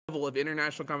of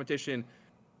international competition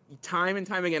time and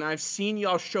time again. I've seen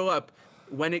y'all show up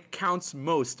when it counts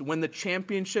most, when the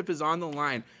championship is on the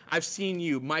line. I've seen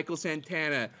you, Michael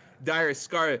Santana, Dyer,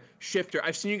 Scarra, Shifter.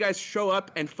 I've seen you guys show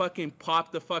up and fucking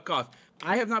pop the fuck off.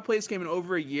 I have not played this game in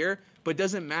over a year, but it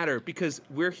doesn't matter because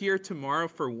we're here tomorrow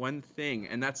for one thing,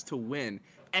 and that's to win.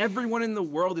 Everyone in the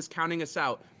world is counting us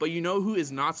out, but you know who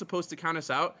is not supposed to count us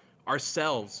out?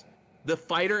 Ourselves. The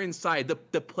fighter inside,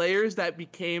 the players that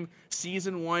became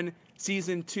season 1,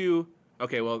 season 2,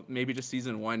 okay, well, maybe just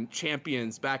season 1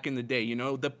 champions back in the day, you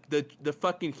know, the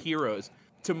fucking heroes.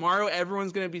 Tomorrow,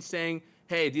 everyone's going to be saying,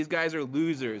 hey, these guys are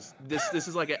losers. This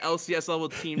is like an LCS level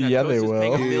team that coaches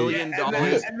paying $1 million.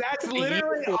 And that's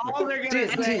literally all they're gonna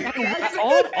say.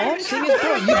 All I'm saying is,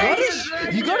 bro,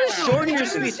 you gotta shorten your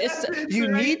speech.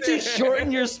 You need to shorten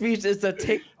your speech. It's a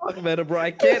TikTok meta, bro.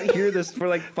 I can't hear this for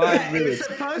like 5 minutes.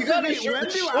 You gotta when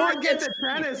do I get the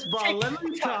tennis ball? Let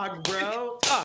me talk, bro.